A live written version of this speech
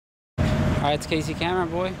It's Casey Camera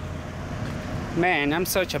Boy. Man, I'm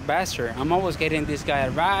such a bastard. I'm always getting this guy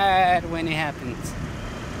right when it happens.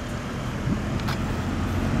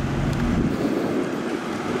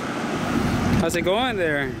 How's it going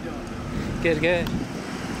there? Good, good.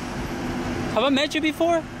 Have I met you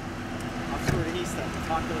before?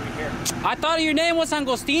 I thought your name was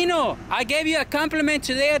Angostino. I gave you a compliment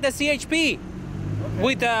today at the CHP. Okay.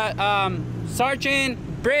 With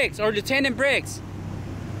Sergeant Briggs or Lieutenant Briggs.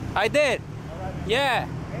 I did. Right. Yeah.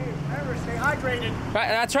 Hey, remember, stay hydrated. Right,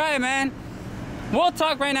 that's right, man. We'll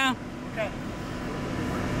talk right now. Okay.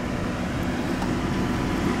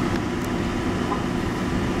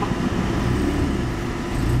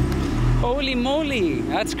 Holy moly,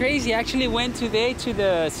 that's crazy. I actually went today to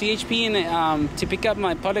the CHP and to pick up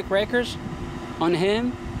my public records on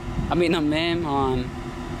him. I mean, on them, on,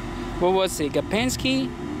 what was it, Gapensky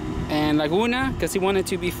and Laguna, because he wanted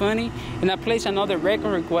to be funny. And I placed another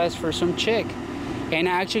record request for some chick. And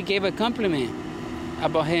I actually gave a compliment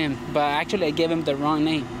about him, but actually I gave him the wrong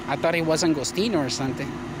name. I thought he was Angostino or something.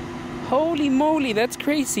 Holy moly, that's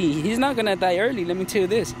crazy. He's not gonna die early, let me tell you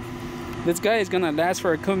this. This guy is gonna last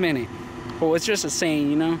for a good minute. Well, it's just a saying,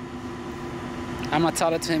 you know. I'm gonna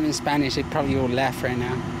tell it to him in Spanish. He probably will laugh right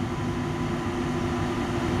now.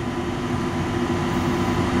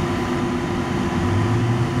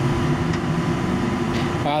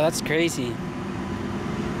 Wow, that's crazy.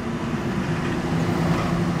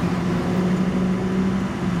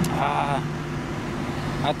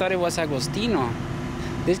 I thought it was Agostino.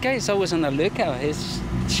 This guy is always on the lookout.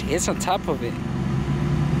 He's on top of it.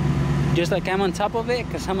 Just like I'm on top of it,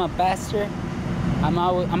 because I'm a bastard. I'm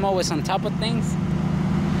always on top of things.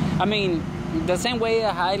 I mean, the same way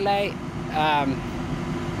I highlight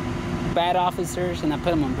bad officers and I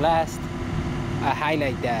put them on blast, I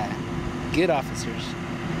highlight good officers.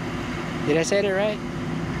 Did I say it right?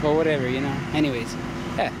 Or whatever, you know. Anyways,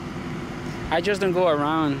 yeah. I just don't go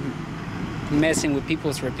around messing with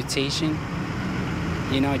people's reputation.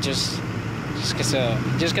 You know, just cause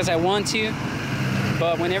I want to.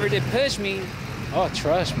 But whenever they push me, oh,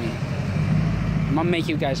 trust me, I'm gonna make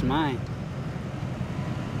you guys mine.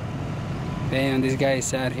 Damn, this guy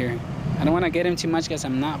is out here. I don't want to get him too much because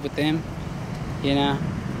I'm not with him, you know,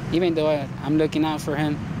 even though I'm looking out for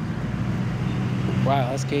him. Wow,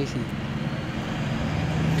 that's crazy.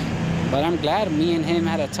 But I'm glad me and him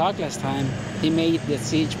had a talk last time. He made the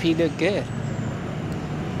CHP look good.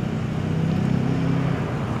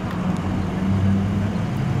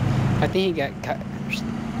 I think he got caught.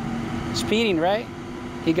 Speeding, right?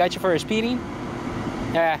 He got you for a speeding?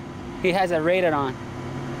 Yeah, he has a radar on.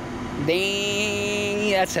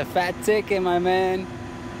 Dang, that's a fat ticket, my man.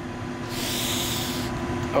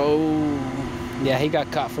 Oh, yeah, he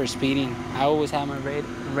got caught for speeding. I always have my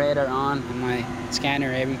radar on and my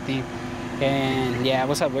scanner, everything. And yeah, I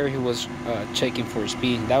was aware he was checking for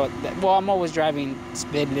speed. Well, I'm always driving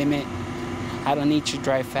speed limit. I don't need to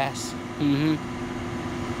drive fast.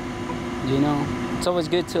 You know, it's always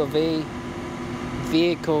good to obey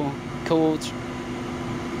vehicle codes.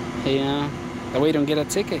 You know, that way you don't get a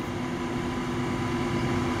ticket.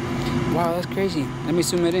 Wow, that's crazy. Let me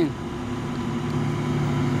zoom it in.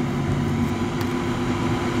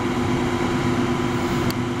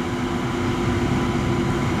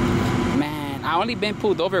 Man, I only been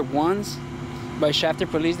pulled over once by Shafter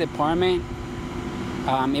Police Department.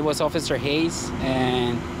 It was Officer Hayes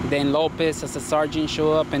and then Lopez as a sergeant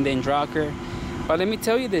show up and then Drucker. But let me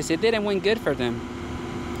tell you this, it didn't went good for them.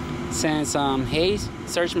 Since Hayes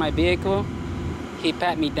searched my vehicle, he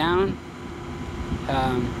pat me down.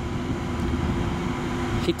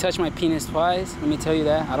 He touched my penis twice, let me tell you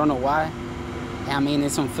that. I don't know why. I mean,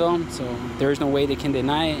 it's on film, so there's no way they can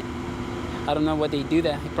deny it. I don't know what they do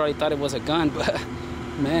that. He probably thought it was a gun, but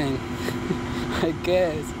man, I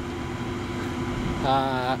guess.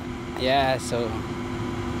 Yeah, so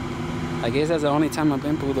I guess that's the only time I've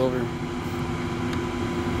been pulled over.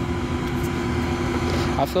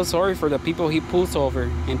 I feel sorry for the people he pulls over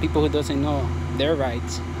and people who doesn't know their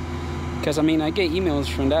rights. Because I mean, I get emails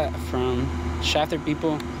from Shafter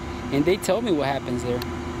people, and they tell me what happens there.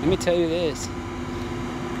 Let me tell you this.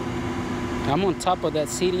 I'm on top of that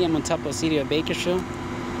city. I'm on top of the city of Bakersfield.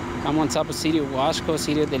 I'm on top of the city of Wasco,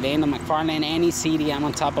 city of Delano, McFarland, any city. I'm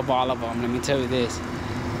on top of all of them. Let me tell you this.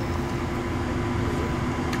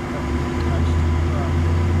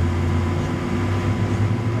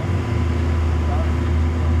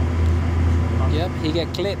 Yep, he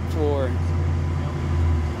got clipped for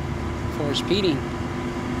speeding.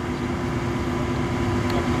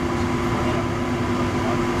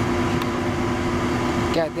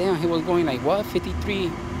 God damn, he was going like what?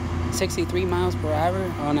 53 63 miles per hour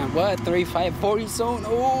on a what? 3540 zone.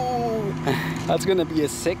 Oh, that's gonna be a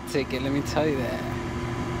sick ticket. Let me tell you that.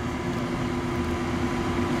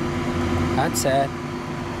 That's sad.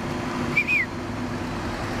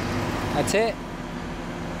 That's it.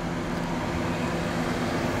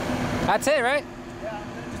 That's it, right? Yeah, I'm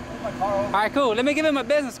gonna just move my car over. All right, cool. Let me give him my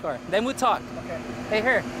business card. Then we'll talk. Okay. Hey,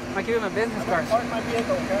 here. I'm gonna give him my business card. Park my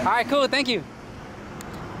vehicle, okay? All right, cool. Thank you.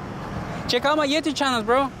 Check out my YouTube channels,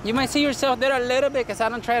 bro. You might see yourself there a little bit because I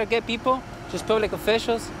don't try to get people, just public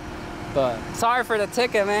officials. But sorry for the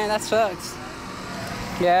ticket, man. That sucks.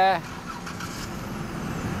 Yeah.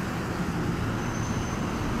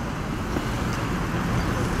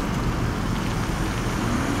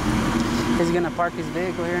 He's gonna park his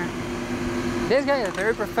vehicle here. This guy is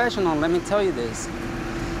very professional, let me tell you this.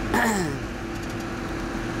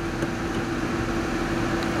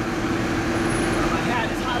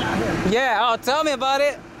 Yeah, oh, tell me about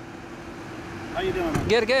it. How you doing, man?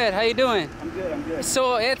 Good, good. How you doing? I'm good, I'm good.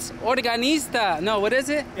 So it's organista. No, what is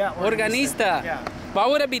it? Yeah, organista. Yeah. Why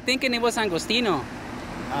would I be thinking it was Angostino?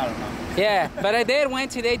 I don't know. Yeah, but I did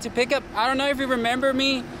went today to pick up. I don't know if you remember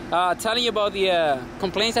me telling you about the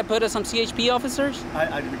complaints I put on some CHP officers.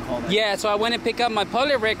 I recall that. Yeah, so I went and picked up my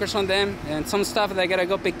public records on them and some stuff that I gotta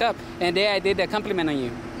go picked up. And there I did the compliment on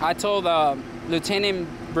you. I told Lieutenant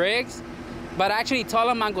Briggs, but I actually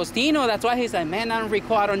told him Angostino. That's why he's like, man, I don't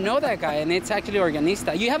recall. I don't know that guy. And it's actually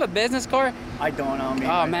organista. You have a business card? I don't know. Me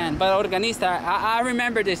Oh, man. But organista, I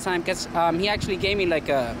remember this time because he actually gave me like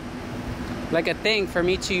a thing for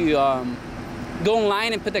me to go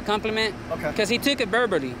online and put the compliment. Okay. Because he took it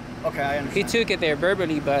verbally. Okay, I understand. He took it there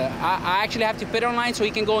verbally, but I actually have to put it online so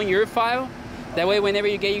he can go in your file. That way, whenever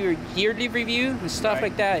you get your yearly review and stuff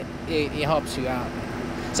like that, it helps you out.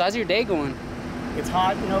 So how's your day going? It's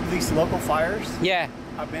hot, you know, these local fires. Yeah.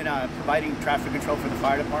 I've been providing traffic control for the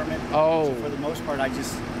fire department. Oh. So for the most part, I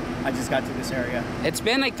just got to this area. It's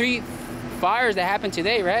been like 3 fires that happened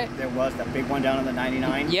today, right? There was that big one down on the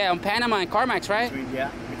 99. Yeah, on Panama and Carmax, right? Between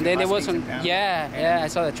Then there was Las some. Vegas and Yeah, Panama. yeah, I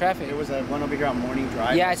saw the traffic. There was one over here on Morning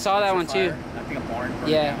Drive. Yeah, I saw that one too. I think a barn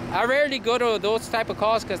burned Yeah, down. I rarely go to those type of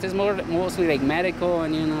calls because there's mostly like medical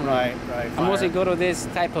and you know. Right. I mostly go to this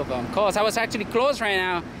type of calls. I was actually closed right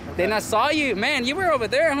now. Okay. Then I saw you, man. You were over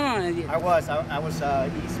there, huh? I was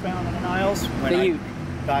eastbound on the Niles when I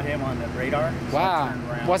got him on the radar. So I Wow. turned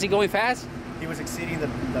around. Was he going fast? He was exceeding the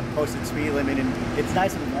posted speed limit, and it's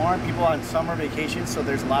nice and warm. People on summer vacation, so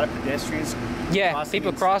there's a lot of pedestrians. Yeah,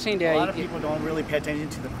 people crossing there. A lot of people don't really pay attention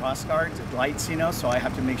to the cross guards, the lights, you know. So I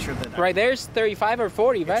have to make sure that Right there's 35 or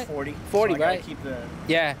 40, right? It's 40. 40, so I gotta right? keep the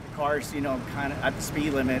Yeah. cars, you know, kind of at the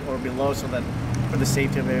speed limit or below, so that for the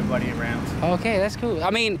safety of everybody around. Okay, that's cool.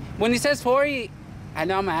 I mean, when it says 40, I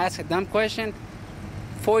know I'm gonna ask a dumb question.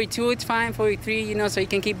 42, it's fine. 43, you know, so you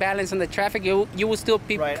can keep balance on the traffic. You will still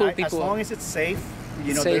be Right. cool As people. long as it's safe.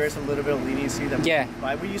 You know, Safe. there is a little bit of leniency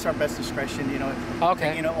that we use our best discretion, you know,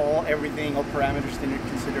 Okay. taking all parameters into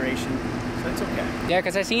consideration, so it's okay. Yeah,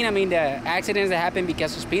 because I've seen, I mean, the accidents that happen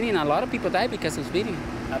because of speeding, a lot of people die because of speeding.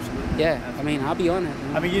 Absolutely. Yeah, Absolutely. I mean, I'll be honest. You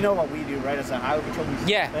know? I mean, you know what we do, right? As a highway patrol,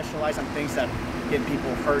 we specialize on things that get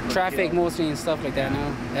people hurt. Traffic mostly and stuff like that,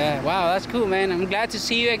 no? Yeah, wow, that's cool, man. I'm glad to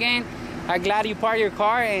see you again. I'm glad you parked your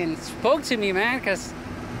car and spoke to me, man, because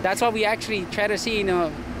that's what we actually try to see, you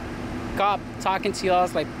know, cop talking to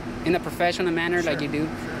us like in a professional manner like you do.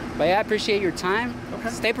 Sure. But yeah, I appreciate your time. Okay.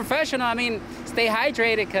 Stay professional. I mean, stay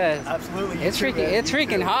hydrated because Absolutely. it's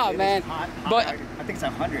freaking hot, man. Hot. But I think it's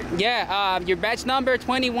 100. yeah, your batch number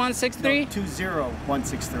 2163. No,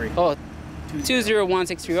 20163. Oh,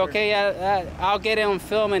 20163. Okay, yeah, I'll get it on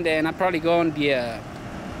film and then I'll probably go on the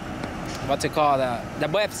what's it called, the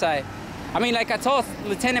website. I mean, like I told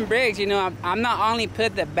Lieutenant Briggs, you know, I'm not only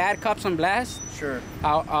put the bad cops on blast. Sure.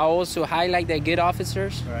 I'll also highlight the good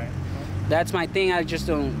officers. Right. That's my thing. I just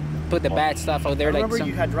don't put the bad stuff out there. I remember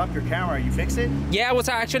you had dropped your camera. You fixed it? Yeah, I was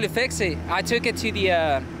actually fix it. I took it to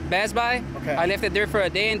the Best Buy. Okay. I left it there for a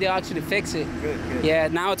day and they actually fix it. Good, good. Yeah,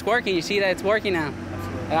 now it's working. You see that it's working now.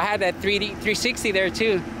 Absolutely. I had that 360 there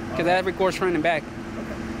too, because that records front and back.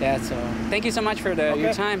 Okay. Yeah, so thank you so much for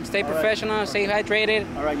your time. Stay professional, stay hydrated.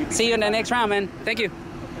 All right. See you in the next round, man. Thank you.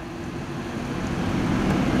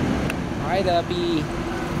 All right, that'll be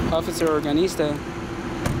Officer Organista.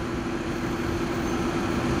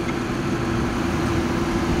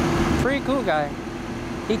 Pretty cool guy.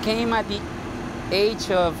 He came at the age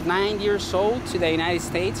of 9 years old to the United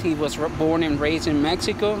States. He was born and raised in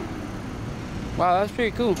Mexico. Wow, that's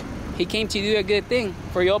pretty cool. He came to do a good thing.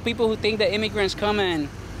 For y'all people who think that immigrants come and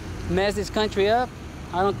mess this country up,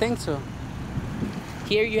 I don't think so.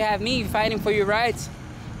 Here you have me fighting for your rights.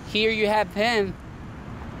 Here you have him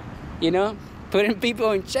you know, putting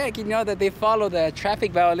people in check, you know, that they follow the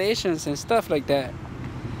traffic violations and stuff like that,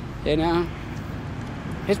 you know.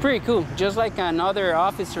 He's pretty cool. Just like another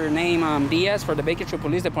officer named Diaz for the Bakersfield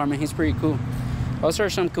Police Department. He's pretty cool. Those are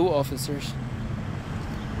some cool officers.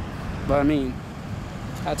 But I mean,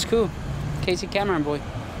 that's cool. Casey Cameron, boy.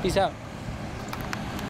 Peace out.